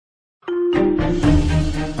Hello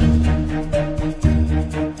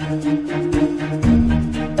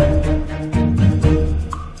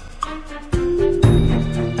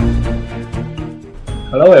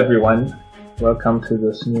everyone, welcome to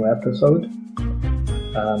this new episode.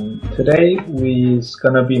 Today is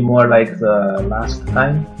gonna be more like the last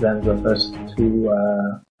time than the first two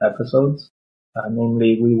episodes.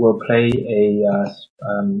 Namely, we will play a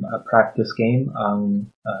practice game on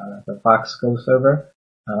the Fox Go server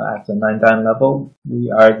at the 9-dan level. We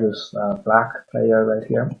are this black player right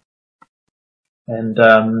here, and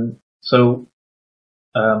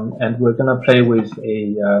and we're gonna play with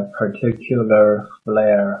a particular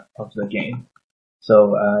flair of the game.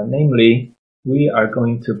 So, namely, we are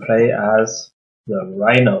going to play as the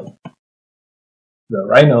Rhino. The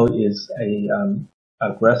Rhino is a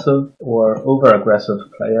aggressive or over-aggressive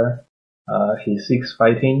player. He seeks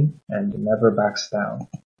fighting and never backs down.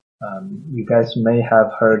 You guys may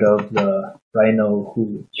have heard of the Rhino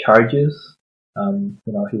who charges.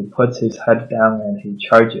 He puts his head down and he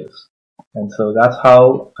charges. And so that's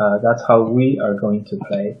how we are going to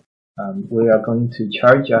play. We are going to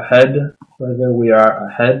charge ahead, whether we are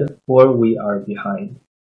ahead or we are behind.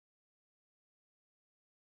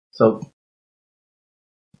 So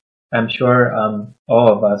I'm sure all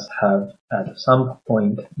of us have at some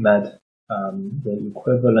point met the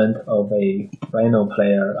equivalent of a Rhino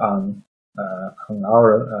player on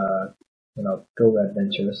our Go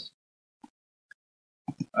adventures.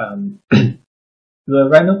 The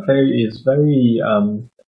Rhino player is very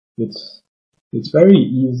it's very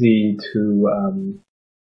easy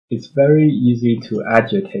to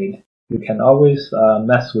agitate. You can always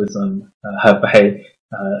mess with them by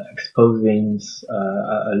exposing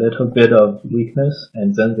a little bit of weakness,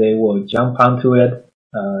 and then they will jump onto it,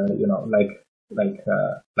 like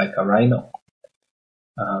a rhino.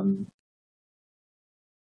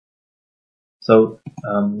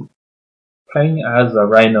 Playing as a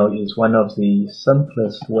Rhino is one of the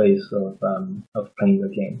simplest ways of playing the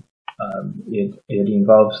game. It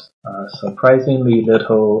involves surprisingly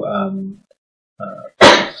little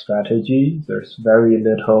strategy. There's very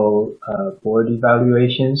little board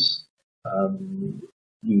evaluations.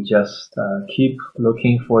 You just keep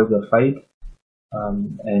looking for the fight,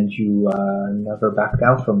 and you never back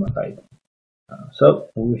down from a fight. So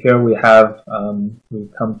here we have we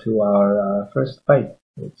come to our first fight,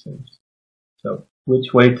 it seems. So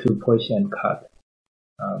which way to push and cut?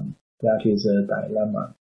 That is a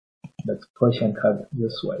dilemma. Let's push and cut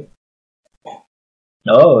this way.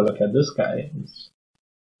 Oh, look at this guy.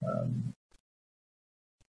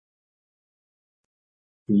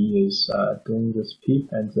 He is doing this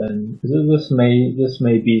peep, and then this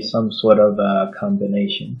may be some sort of a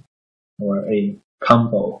combination or a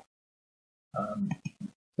combo.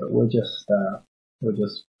 So we'll just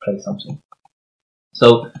play something.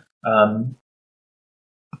 So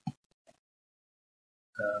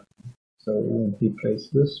so when he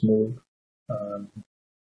plays this move,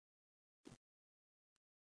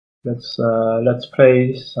 let's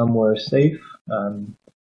play somewhere safe.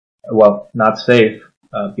 Well, not safe,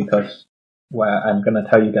 because I'm gonna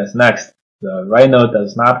tell you guys next. The Rhino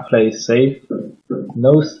does not play safe.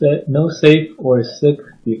 No safe or sick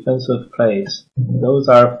defensive plays. Those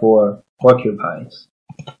are for porcupines.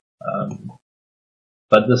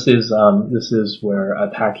 But this is where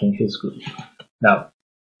attacking his group. Now,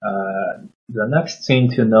 the next thing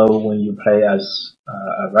to know when you play as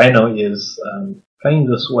a Rhino is playing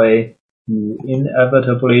this way,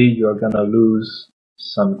 you're gonna lose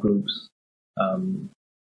some groups.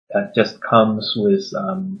 That just comes with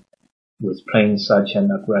playing such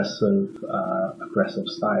an aggressive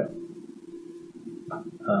style.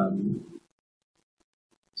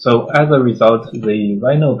 So as a result, the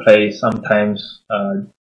Rhino play sometimes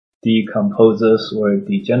decomposes or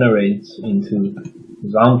degenerates into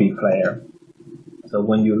zombie player. So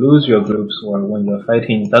when you lose your groups or when your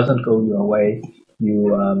fighting doesn't go your way,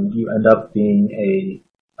 you end up being a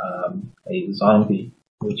zombie,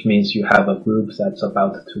 which means you have a group that's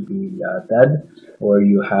about to be dead, or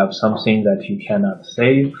you have something that you cannot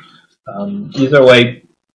save. Either way,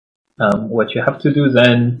 what you have to do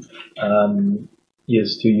then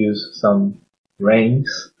is to use some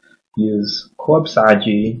brains, use corpse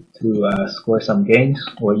agi to score some gains,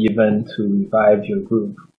 or even to revive your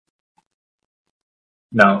group.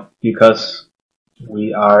 Now, because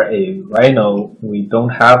we are a Rhino, we don't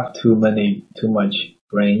have too much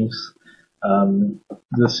brains.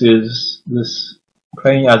 This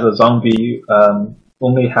playing as a zombie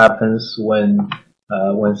only happens when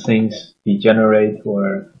things degenerate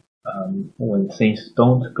or when things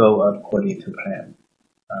don't go according to plan.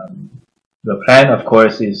 the plan, of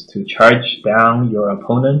course, is to charge down your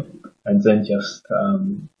opponent and then just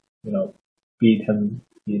beat him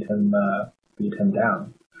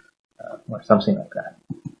down or something like that.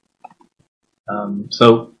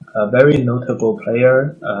 So a very notable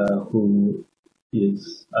player who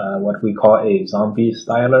is what we call a zombie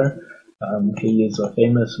styler. He is a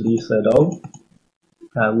famous Lee Sedol.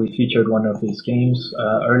 We featured one of his games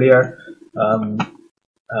earlier.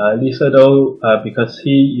 Lee Sedol, because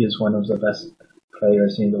he is one of the best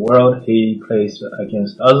players in the world, he plays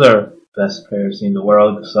against other best players in the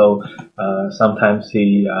world, so sometimes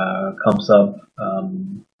he comes up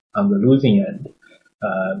on the losing end.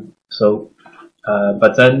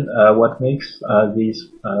 But then what makes these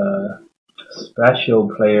special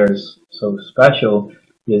players so special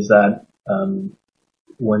is that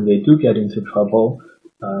when they do get into trouble,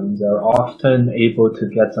 they're often able to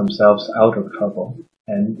get themselves out of trouble.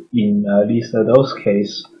 And in Lee Sedol's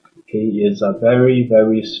case, he is a very,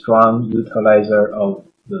 very strong utilizer of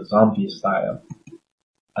the zombie style.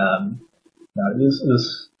 Now this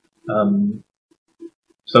is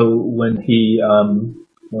so when he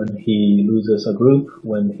loses a group,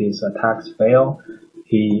 when his attacks fail,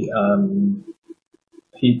 he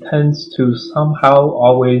tends to somehow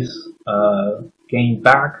always gain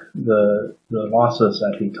back the losses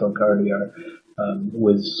that he took earlier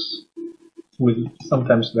with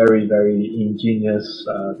sometimes very, very ingenious,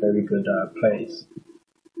 very good plays.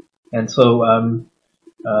 And so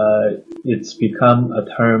it's become a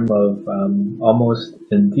term of almost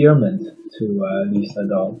endearment to Lee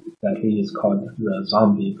Sedol that he is called the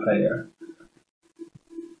zombie player.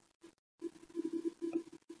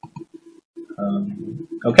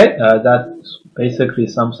 Okay, that basically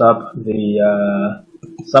sums up the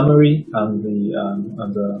summary on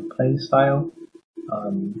the playing style.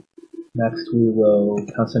 Next, we will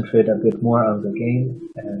concentrate a bit more on the game,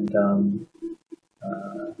 and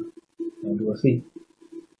we'll see.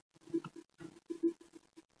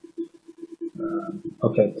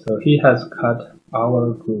 Okay, so he has cut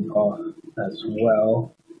our group off as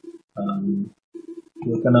well.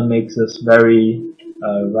 We're gonna make this very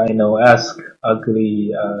rhino-esque,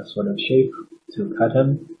 ugly sort of shape to cut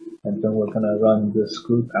him, and then we're gonna run this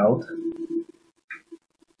group out.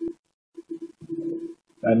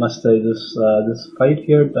 I must say this fight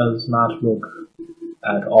here does not look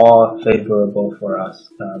at all favorable for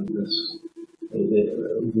us.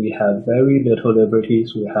 We have very little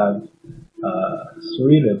liberties. We have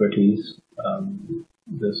 3 liberties.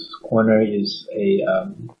 This corner is a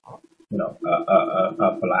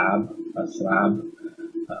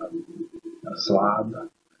slab,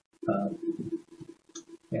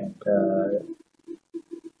 and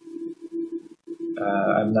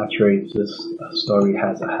I'm not sure if this story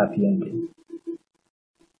has a happy ending.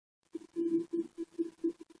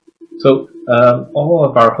 So all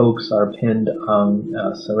of our hopes are pinned on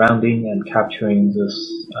surrounding and capturing this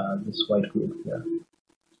white group here.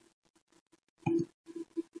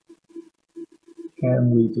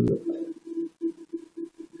 Can we do it?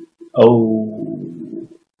 Oh,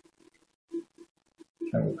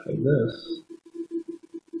 can we play this?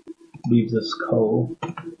 Leave this coal.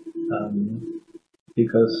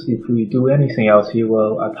 Because if we do anything else, he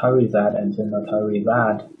will Atari that and then Atari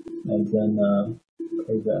that and then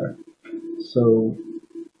play there. So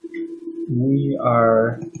we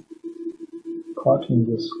are caught in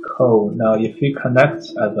this code. Now if he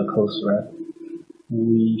connects as a code thread,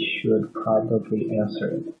 we should probably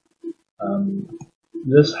answer it.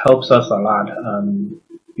 This helps us a lot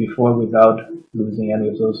before without losing any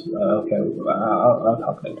of those. Okay, I'll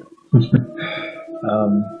talk later.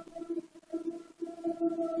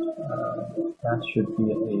 That should be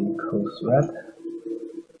a code thread.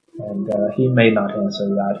 And he may not answer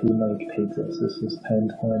that. He may take this. This is 10,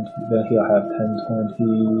 20. Then he'll have 10,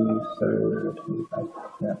 20, 30,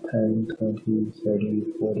 yeah, 10, 20, 30,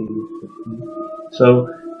 40, 50. So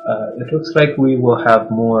it looks like we will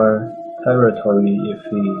have more territory if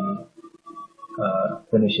he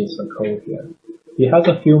finishes the code here. He has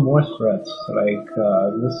a few more threads, like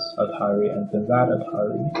this Atari and then that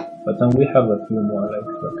Atari. But then we have a few more, like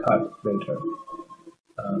the cut later.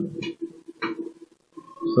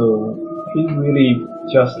 So he really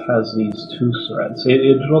just has these 2 threads.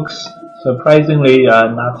 It looks surprisingly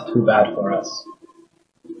not too bad for us.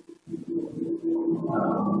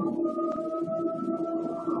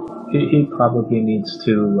 He probably needs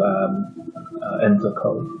to end the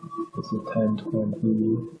code. This is 10,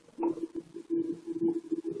 20,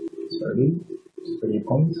 30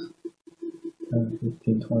 points. 10,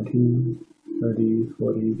 15, 20, 30,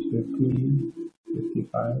 40, 50,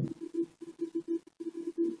 55.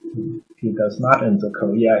 He does not end the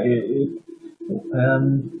code. Yeah,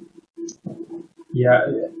 Um, yeah,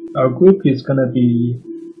 our group is gonna be,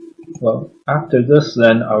 well, after this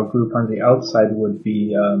then our group on the outside would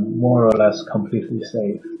be more or less completely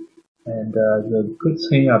safe. And the good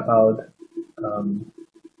thing about um,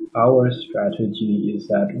 our strategy is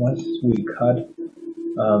that once we cut,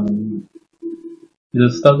 um,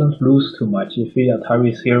 this doesn't lose too much. If the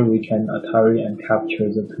Atari is here, we can Atari and capture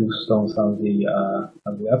the two stones on the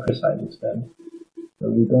upper side instead. So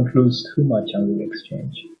we don't lose too much on the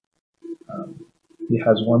exchange. It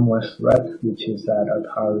has one more threat, which is that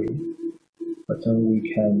Atari, but then we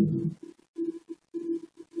can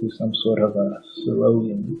do some sort of a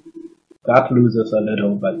throw-in. That loses a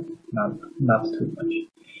little, but not too much.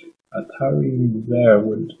 Atari there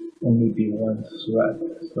would only be one threat,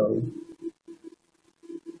 so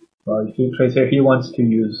well, if he plays here, he wants to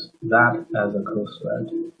use that as a co-thread.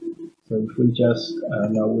 So if we just,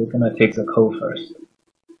 no, we're gonna take the co first.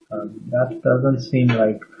 That doesn't seem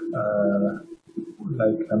like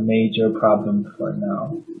a major problem for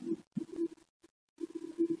now.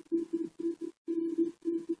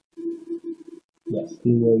 Yes,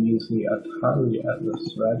 he will use the Atari as a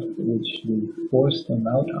threat, which we forced him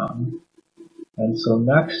out on. And so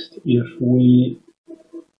next, if we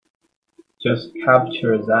just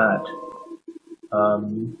capture that,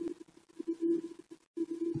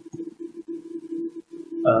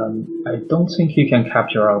 I don't think he can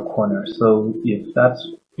capture our corner. So if that's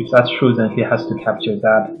true, then he has to capture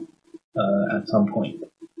that at some point.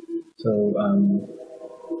 So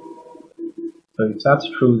so if that's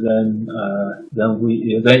true, then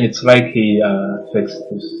it's like he fixed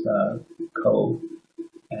his code,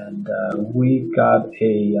 and we got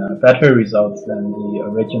a better result than the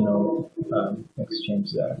original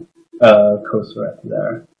exchange there, co-thread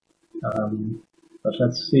there. But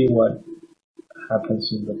let's see what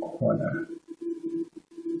happens in the corner.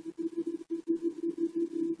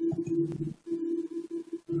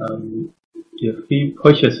 If he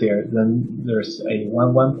pushes here, then there's a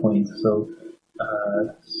 1-1 point. So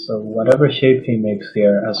whatever shape he makes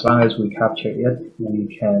here, as long as we capture it, we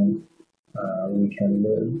can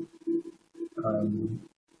live.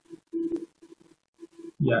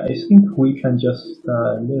 Yeah, I think we can just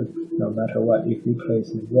live no matter what. If he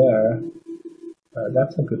plays there,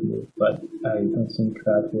 that's a good move, but I don't think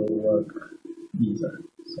that will work either.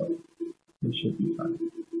 So it should be fine.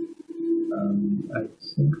 I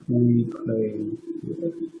think we play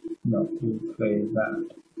it. No, we play that.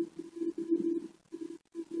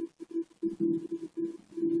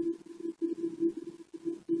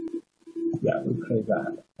 Yeah, we play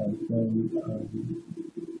that, and then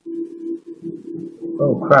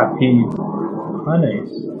oh crap, he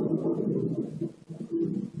punished.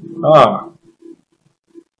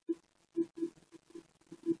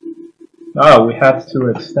 Oh, we have to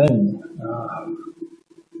extend.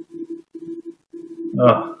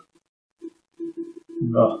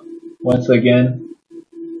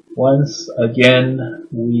 Once again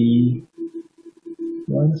we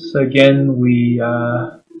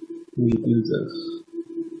do this.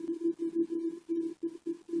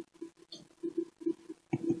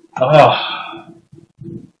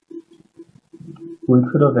 We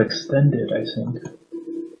could have extended, I think.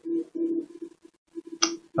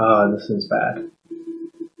 This is bad.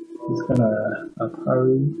 He's gonna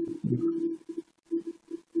Atari.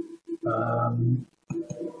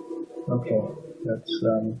 Okay, let's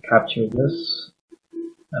capture this.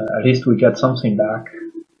 At least we get something back.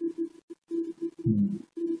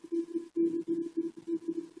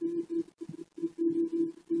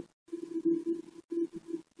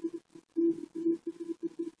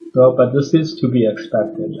 Well, but this is to be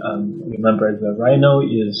expected. Remember, the rhino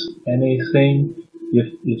is anything.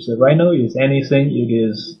 If the rhino is anything,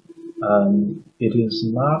 it is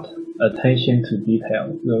not attention to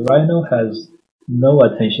detail. The rhino has no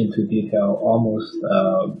attention to detail almost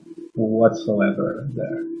whatsoever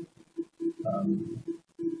there.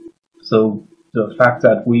 So the fact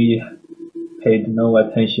that we paid no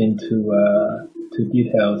attention to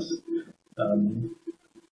details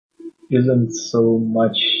isn't so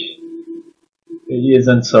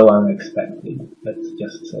unexpected. Let's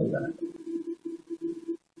just say that.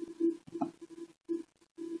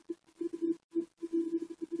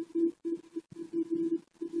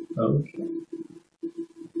 Okay.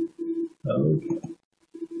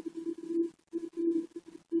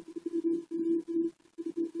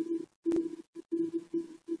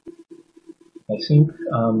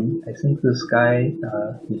 I think this guy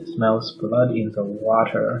he smells blood in the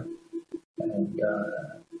water, and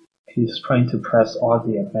he's trying to press all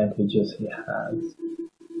the advantages he has.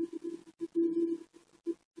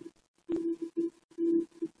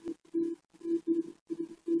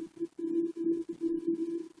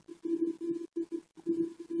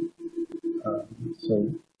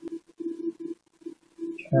 So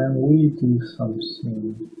can we do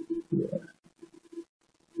something here?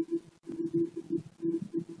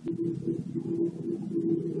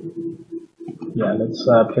 Yeah, let's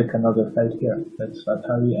pick another fight here. Let's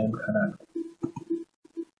Atari and connect.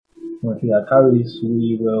 When he Ataris,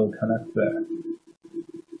 we will connect there.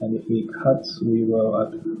 And if he cuts, we will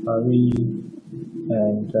Atari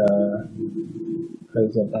and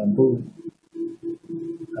place a bamboo.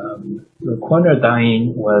 The corner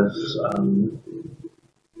dying was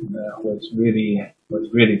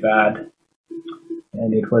really bad,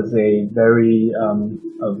 and it was a very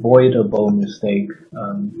avoidable mistake.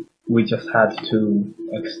 We just had to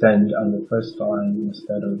extend on the first line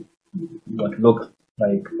instead of what looked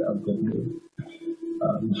like a good move.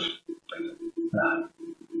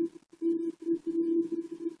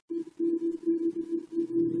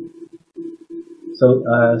 So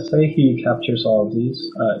say he captures all of these.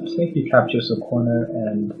 Say he captures a corner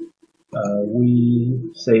and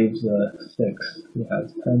we save the 6. He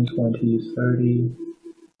has 10, 20, 30.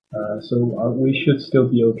 So we should still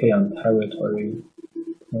be okay on territory.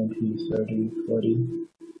 20, 30, 40,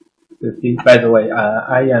 50. By the way,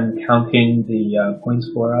 I am counting the points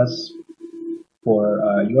for us for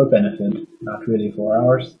your benefit, not really for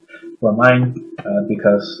ours. For mine,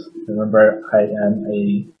 because remember I am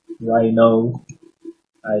a rhino.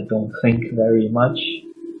 I don't think very much.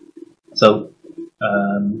 So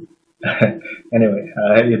anyway,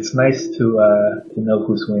 it's nice to know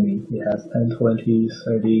who's winning. He has 10, 20,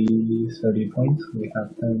 30, 30 points. We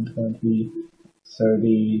have 10, 20,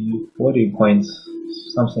 30, 40 points,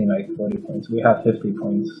 something like 40 points. We have 50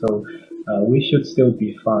 points, so we should still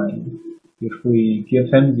be fine. If we give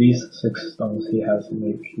him these 6 stones, he has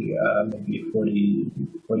maybe 40,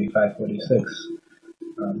 45, 46.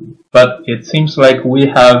 But it seems like we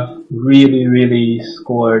have really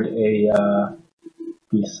scored a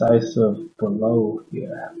decisive blow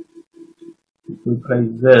here. If we play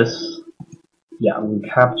this, yeah, we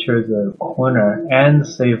capture the corner and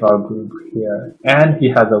save our group here, and he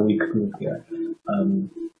has a weak group here.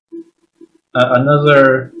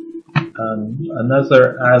 Another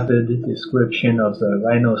added description of the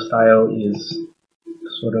rhino style is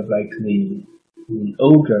sort of like the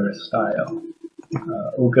ogre style.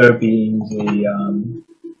 Ogre being the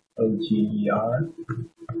OGER,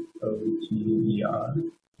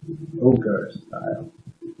 ogre style.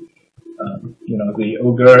 You know, the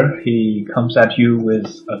ogre, he comes at you with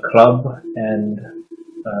a club and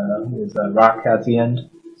with a rock at the end,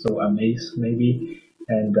 so a mace maybe,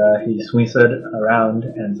 and he swings it around,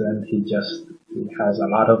 and then he has a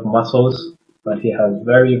lot of muscles, but he has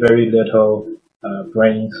very little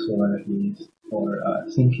brains or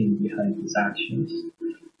thinking behind his actions.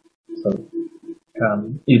 So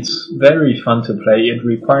it's very fun to play. It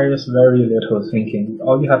requires very little thinking.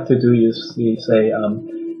 All you have to do is say,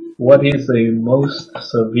 what is the most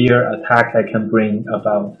severe attack I can bring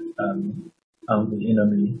about on the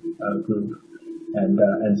enemy group, and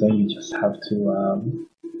then you just have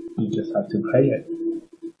to play it.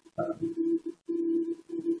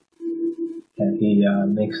 Can he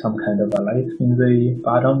make some kind of a light in the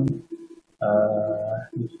bottom?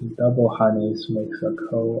 If he double harness makes a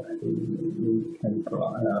call, we can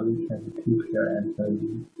keep here and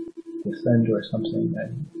maybe descend or something,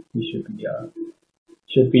 and he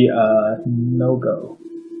should be a no-go.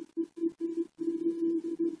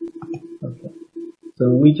 Okay, so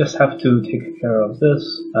we just have to take care of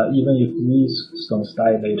this. Even if these stones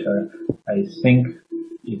die later, I think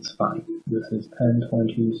it's fine. This is 10,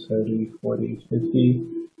 20, 30, 40, 50.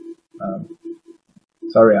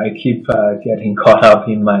 Sorry, I keep getting caught up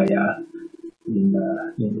in my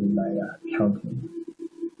counting.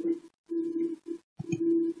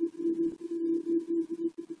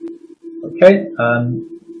 Okay,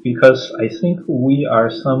 because I think we are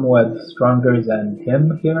somewhat stronger than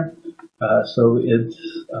him here, so it's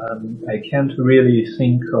I can't really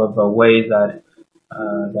think of a way that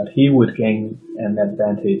he would gain an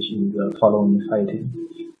advantage in the following fighting,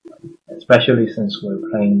 especially since we're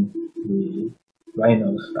playing the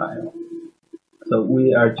rhino style. So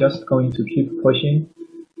we are just going to keep pushing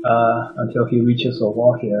until he reaches a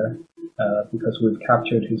wall here, because we've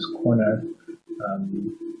captured his corner.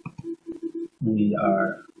 We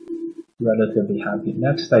are relatively happy.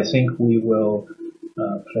 Next, I think we will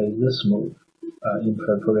play this move in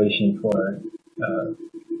preparation for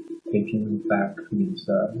taking back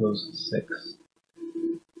those 6.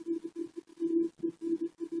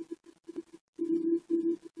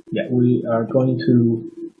 Yeah, we are going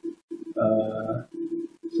to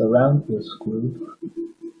surround this group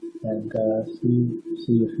and see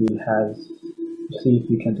if he has see if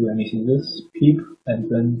we can do anything. This peep and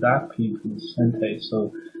then that peep is Sente,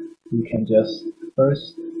 so we can just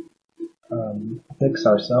first fix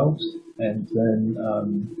ourselves and then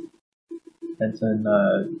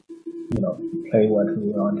play what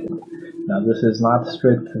we wanted. Now this is not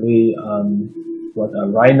strictly what a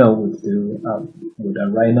rhino would do. Would a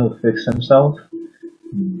rhino fix himself?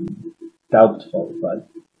 Doubtful, but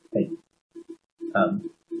hey,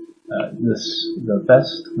 the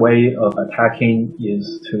best way of attacking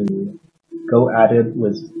is to go at it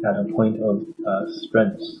at a point of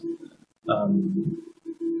strength.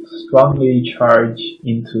 Strongly charge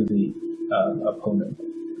into the opponent,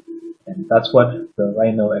 and that's what the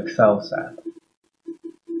rhino excels at.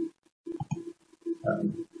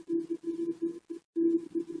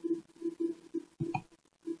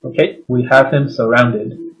 Okay, we have him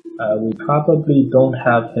surrounded. We probably don't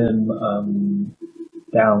have him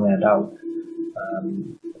down and out.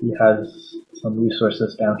 He has some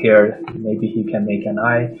resources down here. Maybe he can make an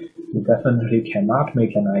eye. He definitely cannot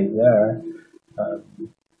make an eye there.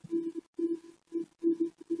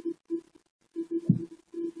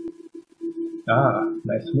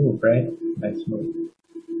 Nice move, right? Nice move.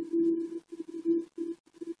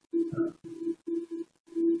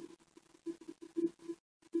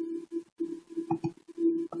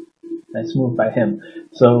 Nice move by him.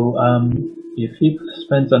 So if he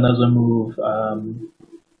spends another move,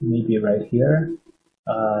 maybe right here,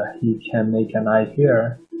 he can make an eye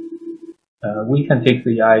here. We can take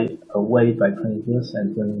the eye away by playing this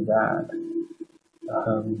and doing that.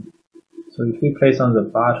 So if we place on the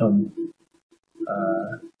bottom,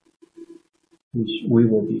 which we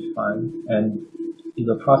will be fine. And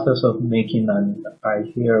the process of making an eye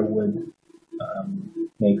here would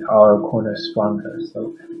make our corner stronger.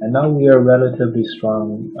 So, and now we are relatively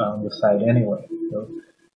strong on the side anyway. So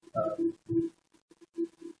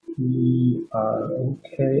we are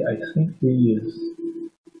okay. I think he is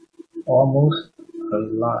almost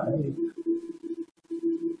alive.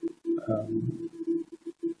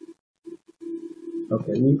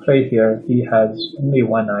 Okay, we play here. He has only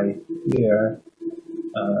one eye here.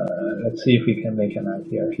 Let's see if we can make an eye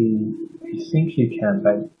here. I think he can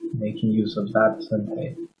by making use of that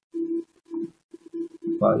Sente.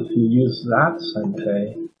 Well, if you use that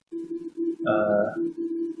Sente,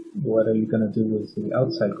 what are you going to do with the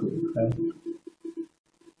outside group, right?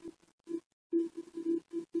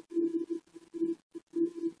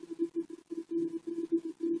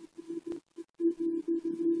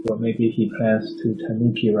 Or maybe he plans to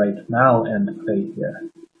Tanuki right now and play here.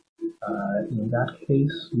 In that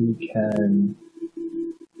case, we can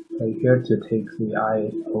play here to take the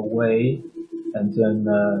eye away, and then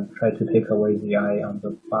try to take away the eye on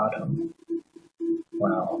the bottom.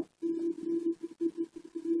 Wow.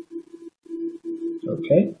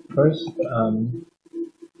 Okay, first,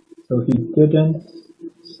 so he didn't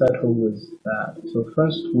settle with that. So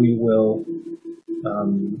first we will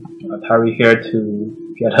Atari here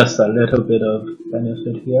to get us a little bit of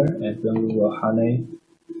benefit here, and then we will Hane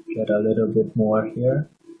get a little bit more here.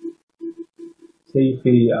 See if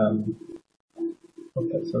he,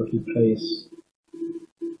 okay, so he plays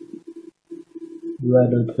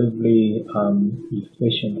relatively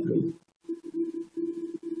efficiently,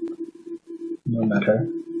 no matter.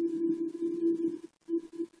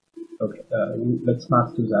 Okay, let's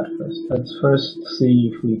not do that first. Let's first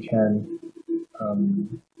see if we can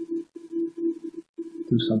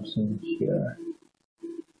do something here.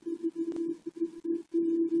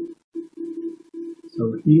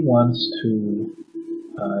 So he wants to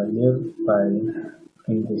live by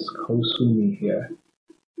playing this Kosumi here.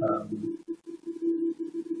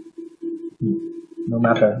 No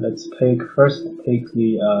matter, let's first take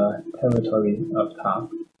the territory up top.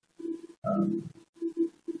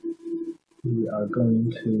 We are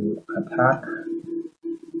going to attack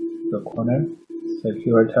the corner,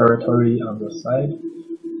 secure territory on the side,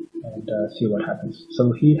 and see what happens.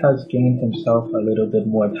 So he has gained himself a little bit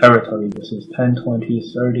more territory. This is 10, 20,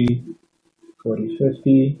 30, 40,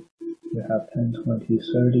 50. We have 10, 20,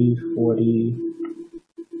 30, 40,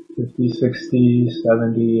 50, 60,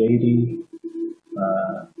 70, 80.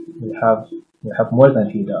 We have more than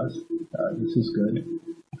he does. This is good.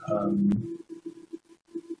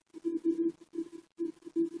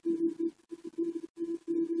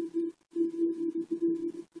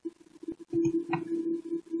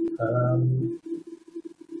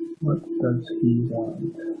 What does he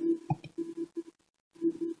want?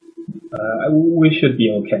 We should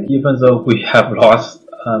be okay, even though we have lost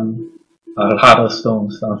a lot of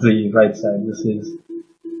stones on the right side. This is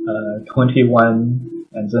 21,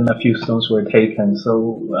 and then a few stones were taken,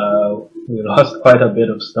 so we lost quite a bit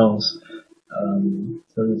of stones.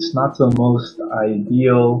 So it's not the most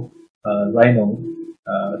ideal Rhino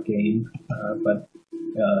game, but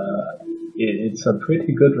it's a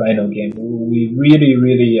pretty good Rhino game. We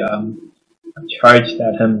really charged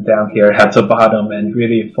at him down here at the bottom and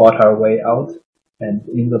really fought our way out. And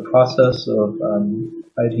in the process of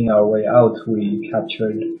fighting our way out, we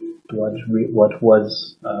captured what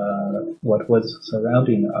was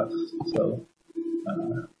surrounding us. So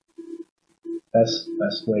best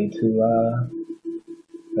way to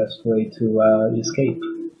escape.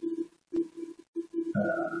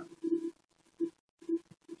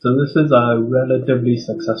 So this is a relatively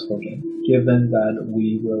successful game, given that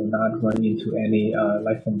we will not run into any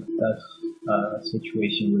life and death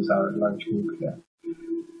situation with our large group here,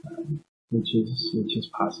 which is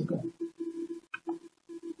possible.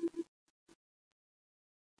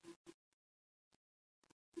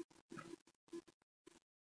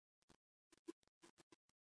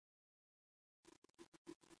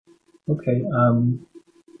 Okay,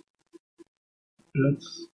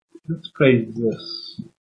 let's play this.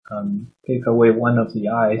 Take away one of the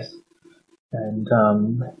eyes and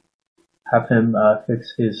have him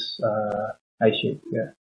fix his eye shape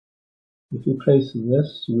here. If you place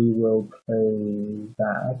this, we will play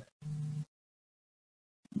that.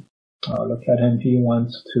 Oh, look at him! He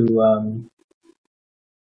wants to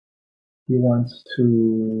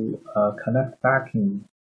connect back. He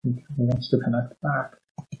wants to connect back.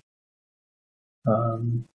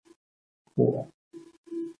 Cool.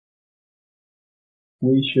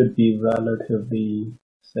 We should be relatively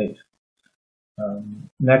safe.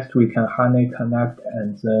 Next, we can Hane connect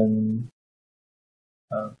and then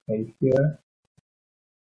play here.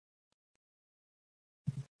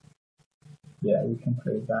 Yeah, we can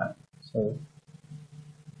play that. So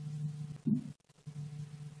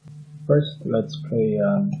first, let's play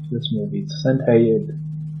this movie. Sentei, it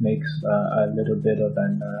makes a little bit of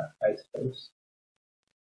an ice space.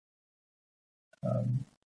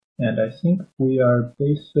 And I think we are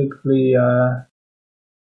basically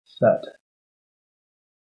set.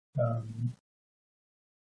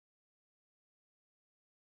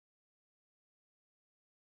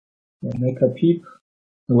 We'll make a peep.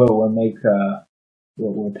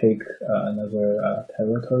 We'll take another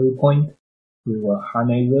territory point. We will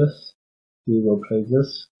Hane this. We will play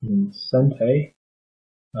this in Sentei.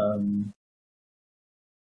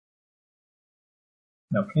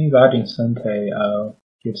 Now playing that in Sentei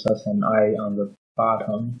gives us an eye on the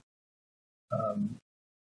bottom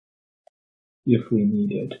if we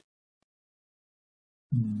need it.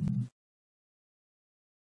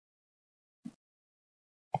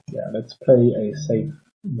 Yeah, let's play a safe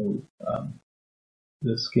move.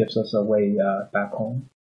 This gives us a way back home.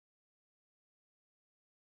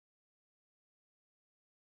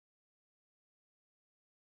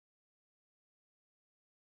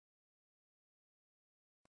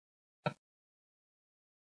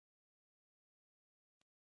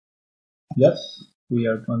 Yes, we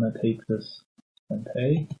are gonna take this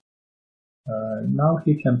Sentei. Now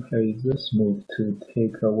he can play this move to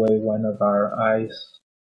take away one of our ice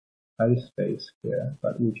space here,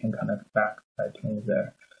 but we can connect back by playing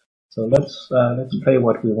there. So let's play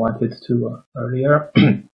what we wanted to earlier.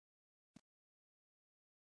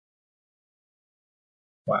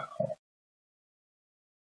 Wow.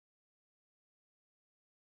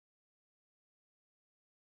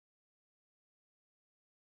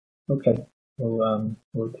 Okay, so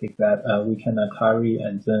we'll take that. We can Atari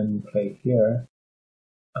and then play here.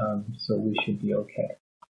 So we should be okay.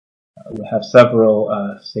 We have several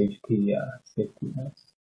safety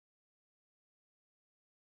nets.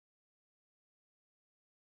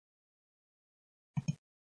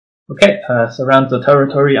 Okay, surround the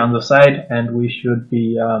territory on the side, and we should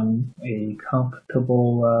be a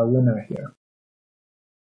comfortable winner here.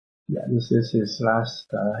 Yeah, this is his last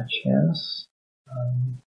chance.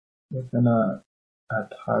 We're gonna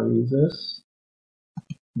Atari this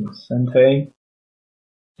in Sentei,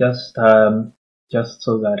 just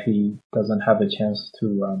so that he doesn't have a chance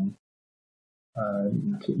to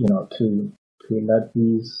let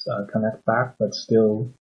these connect back, but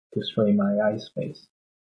still destroy my eye space.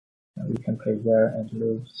 And we can play there and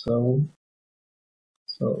live so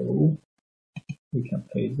we can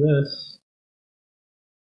play this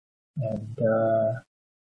and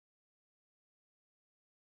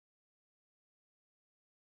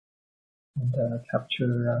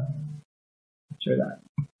capture that.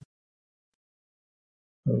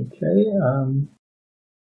 Okay,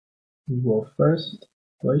 we will first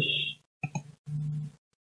push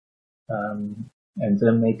and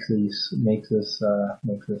then make this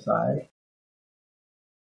eye.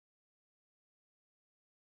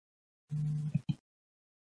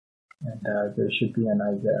 And there should be an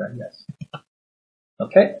I there, yes.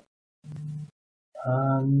 Okay.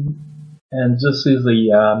 And this is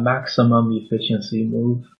the maximum efficiency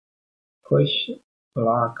move. Push,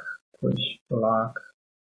 block, push, block,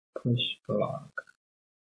 push, block.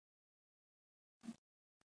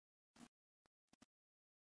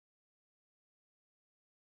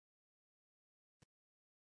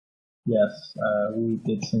 Yes, we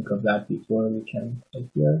did think of that before. We can take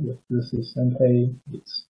here. If this is Sente,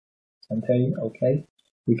 it's Sente, okay.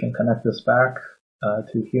 We can connect this back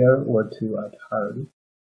to here or to Atari.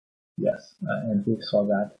 Yes, and we saw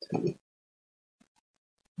that too.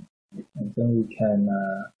 And then we can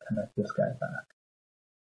connect this guy back.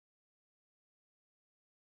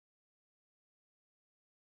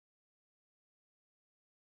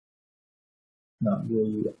 No,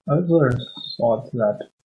 the other thought that,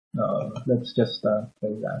 let's just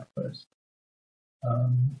play that first.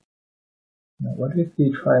 Now what if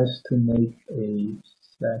he tries to make a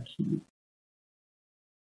Seki?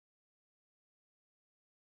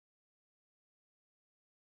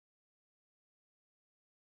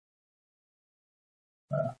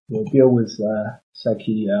 We'll deal with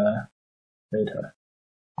Seki later.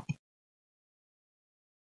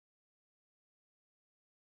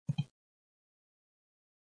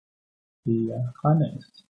 The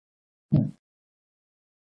harness.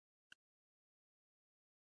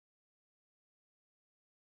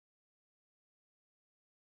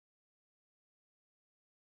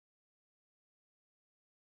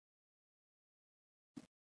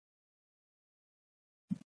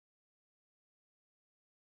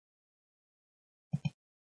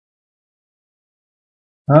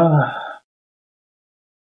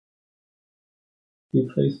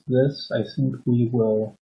 Replace this. I think we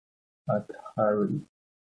will Atari.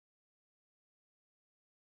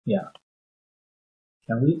 Yeah.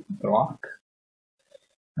 Can we block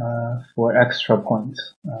for extra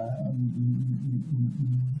points?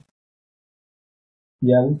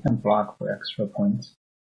 Yeah, we can block for extra points.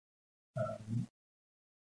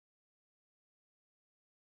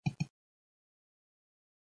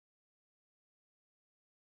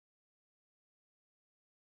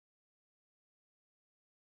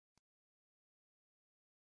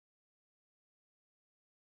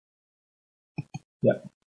 Yep.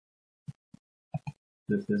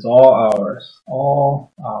 This is all ours.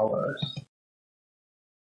 All ours.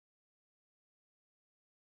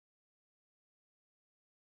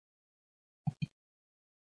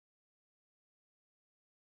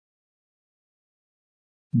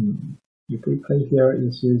 If we play here,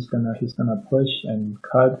 he's gonna push and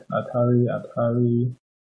cut Atari,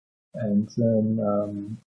 and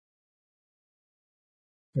then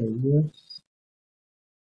this.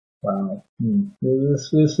 Wow.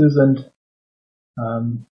 This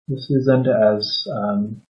isn't as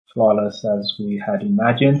flawless as we had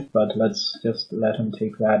imagined, but let's just let him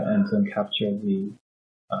take that and then capture the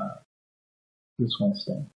this one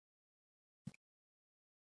thing.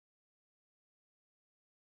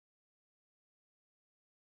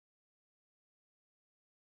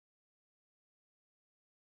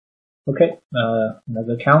 Okay,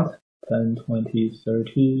 another count. 10, 20,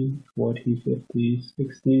 30, 40, 50,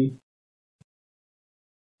 60.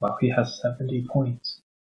 Wow, he has 70 points.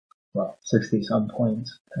 Well, 60 some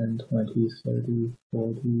points. 10, 20, 30,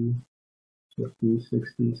 40, 50,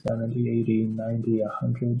 60, 70, 80, 90,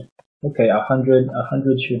 100. Okay,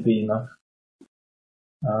 100 should be enough.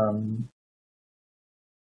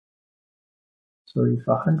 So if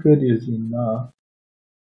 100 is enough,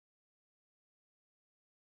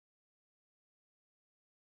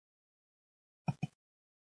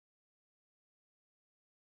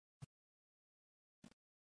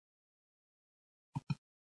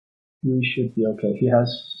 we should be okay. He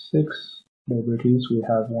has 6 liberties. We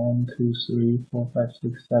have 1, 2, 3, 4, 5,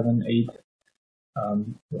 6, 7, 8.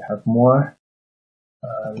 We have more.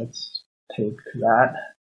 Let's take that.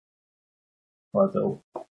 Although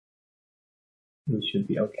we should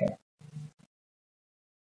be okay.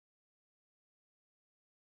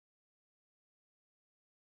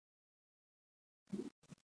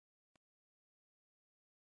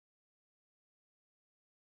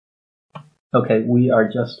 Okay, we are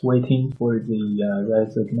just waiting for the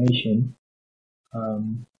resignation.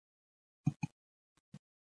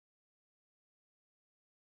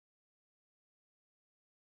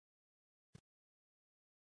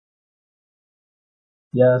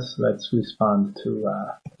 Yes, let's respond to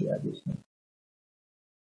everything.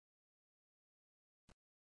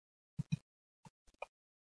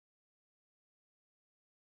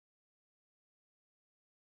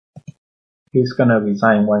 he's gonna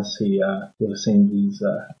resign once he's seen these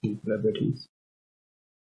liberties.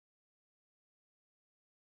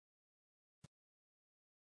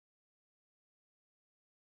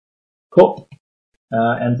 Cool.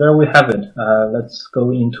 And there we have it. Let's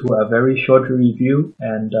go into a very short review,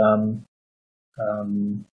 and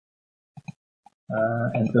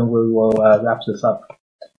then we will wrap this up.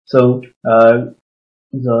 So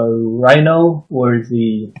the rhino or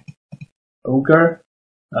the ogre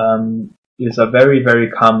is a very, very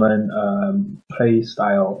common play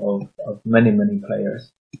style of many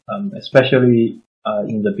players, especially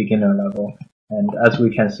in the beginner level. And as we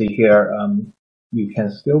can see here, you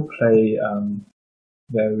can still play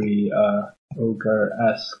very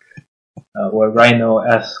ogre-esque or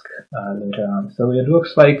rhino-esque later on. So it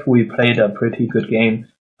looks like we played a pretty good game.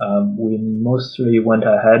 We mostly went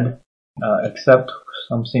ahead, except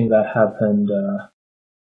something that happened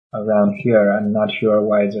around here. I'm not sure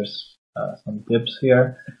why there's some dips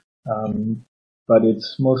here, but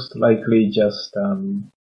it's most likely just the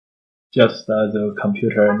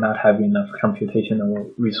computer not having enough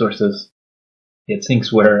computational resources. It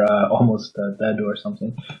thinks we're almost dead or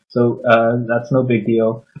something. So that's no big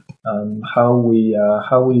deal. How we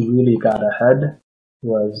really got ahead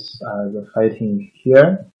was the fighting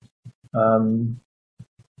here.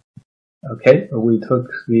 Okay, we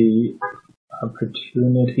took the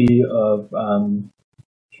opportunity of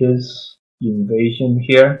his invasion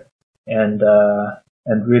here, and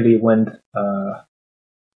really went on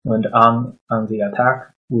the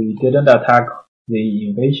attack. We didn't attack the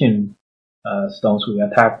invasion stones. We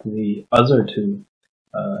attacked the other two,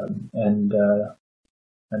 and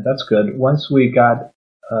that's good. Once we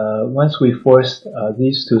forced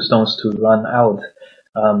these two stones to run out,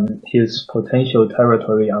 his potential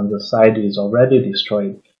territory on the side is already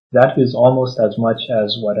destroyed. That is almost as much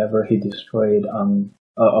as whatever he destroyed on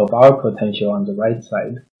of our potential on the right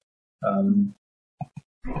side.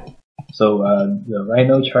 So the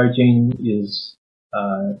rhino charging is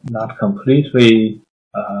not completely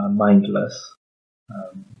mindless.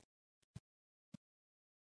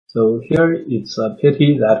 So here it's a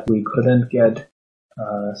pity that we couldn't get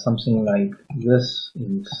something like this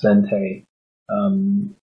in Sente.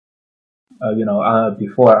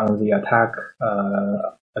 Before on the attack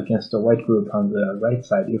against the white group on the right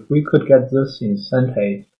side. If we could get this in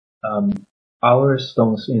Sente, our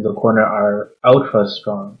stones in the corner are ultra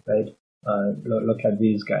strong, right? Look at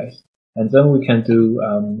these guys. And then we can do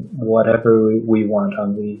whatever we want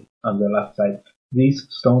on the left side. These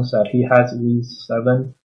stones that he has, these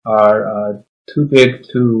 7, are too big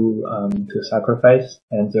to sacrifice,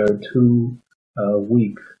 and they're too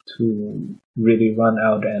weak to really run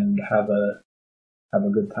out and have a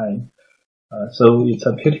good time. So it's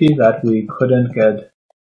a pity that we couldn't get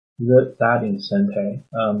that in Sente.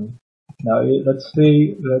 Now let's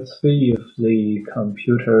see if the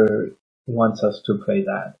computer wants us to play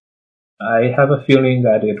that. I have a feeling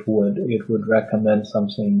that it would recommend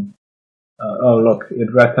something. Oh look,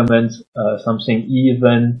 it recommends something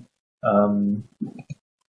even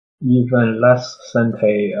less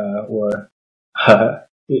Sente, or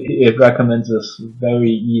it recommends this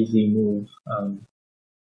very easy move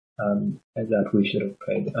that we should have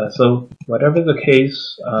played. So whatever the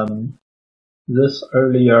case, this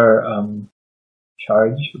earlier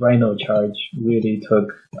rhino charge really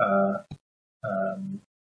took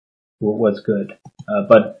was good,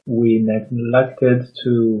 but we neglected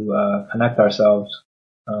to connect ourselves.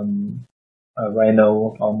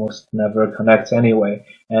 Rhino almost never connects anyway,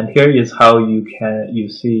 and here is how you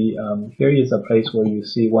see. Here is a place where you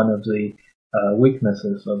see one of the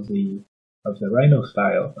weaknesses of the rhino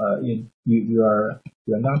style. You're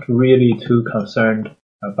not really too concerned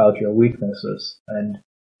about your weaknesses, and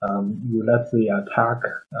you let the attack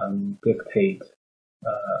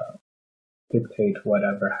dictate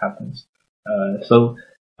whatever happens. So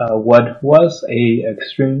what was a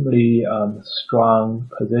extremely strong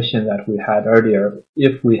position that we had earlier,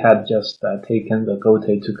 if we had just taken the gote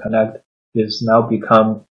to connect, is now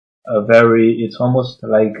become it's almost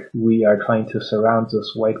like we are trying to surround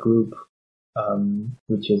this white group,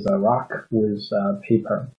 which is a rock with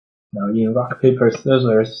paper. Now in rock, paper,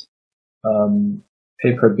 scissors,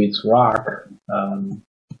 paper beats rock.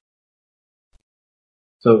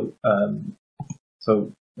 So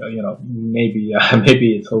maybe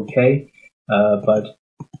it's okay, but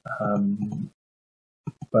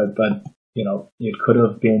it could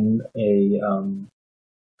have been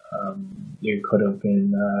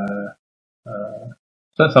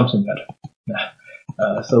something better.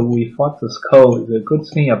 So we fought this code. The good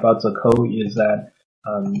thing about the code is that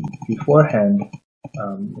beforehand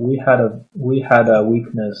we had a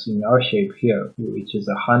weakness in our shape here, which is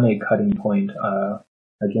a honey cutting point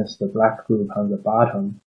against the black group on the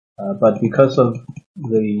bottom. But because of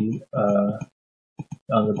the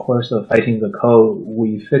on the course of fighting the code,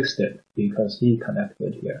 we fixed it because he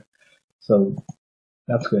connected here. So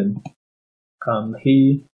that's good.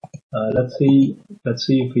 Let's see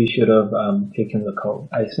if he should have taken the code.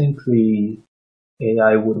 I think the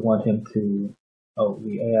AI would want him to. Oh,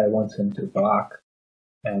 the AI wants him to block.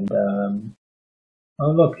 And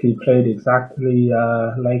oh look, he played exactly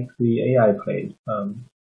like the AI played.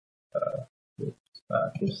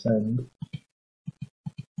 Descend.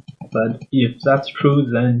 But if that's true,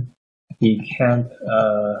 then he can't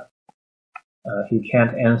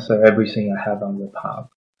answer everything I have on the top.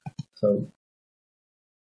 So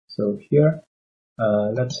here,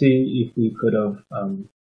 let's see if we could have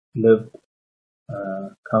lived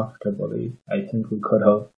comfortably. I think we could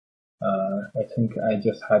have. I think I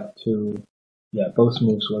just had to. Yeah, both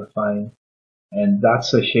moves were fine, and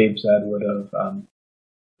that's the shapes that would have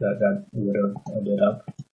that would have ended up.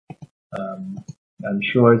 I'm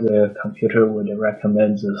sure the computer would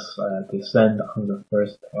recommend this descend on the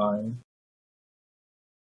first line.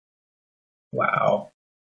 Wow,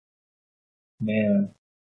 man,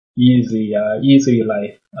 easy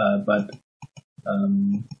life, but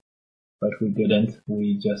we didn't.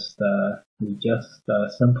 We just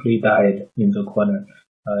simply died in the corner.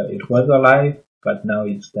 It was alive, but now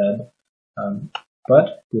it's dead.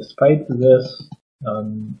 But despite this,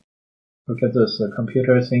 look at this. The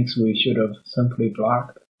computer thinks we should have simply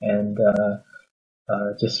blocked and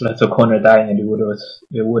just let the corner die, and it would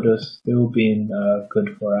have still been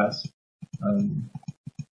good for us.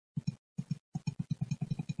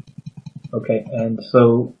 Okay, and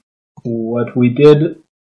so what we did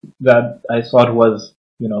that I thought was,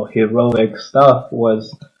 heroic stuff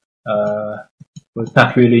was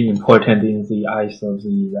not really important in the eyes of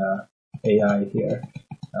the AI here,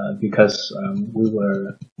 because we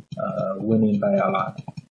were winning by a lot.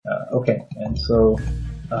 Okay, and so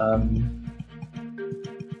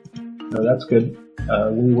that's good.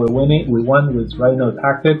 We were winning. We won with Rhino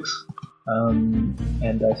tactics,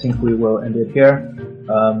 and I think we will end it here.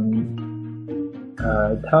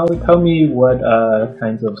 Tell me what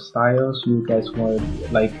kinds of styles you guys would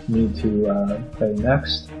like me to play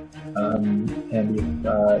next, and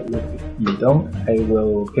if you don't, I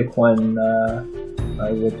will pick one.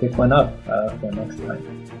 I will pick one up for next time.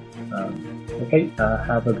 Okay.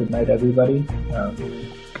 Have a good night, everybody.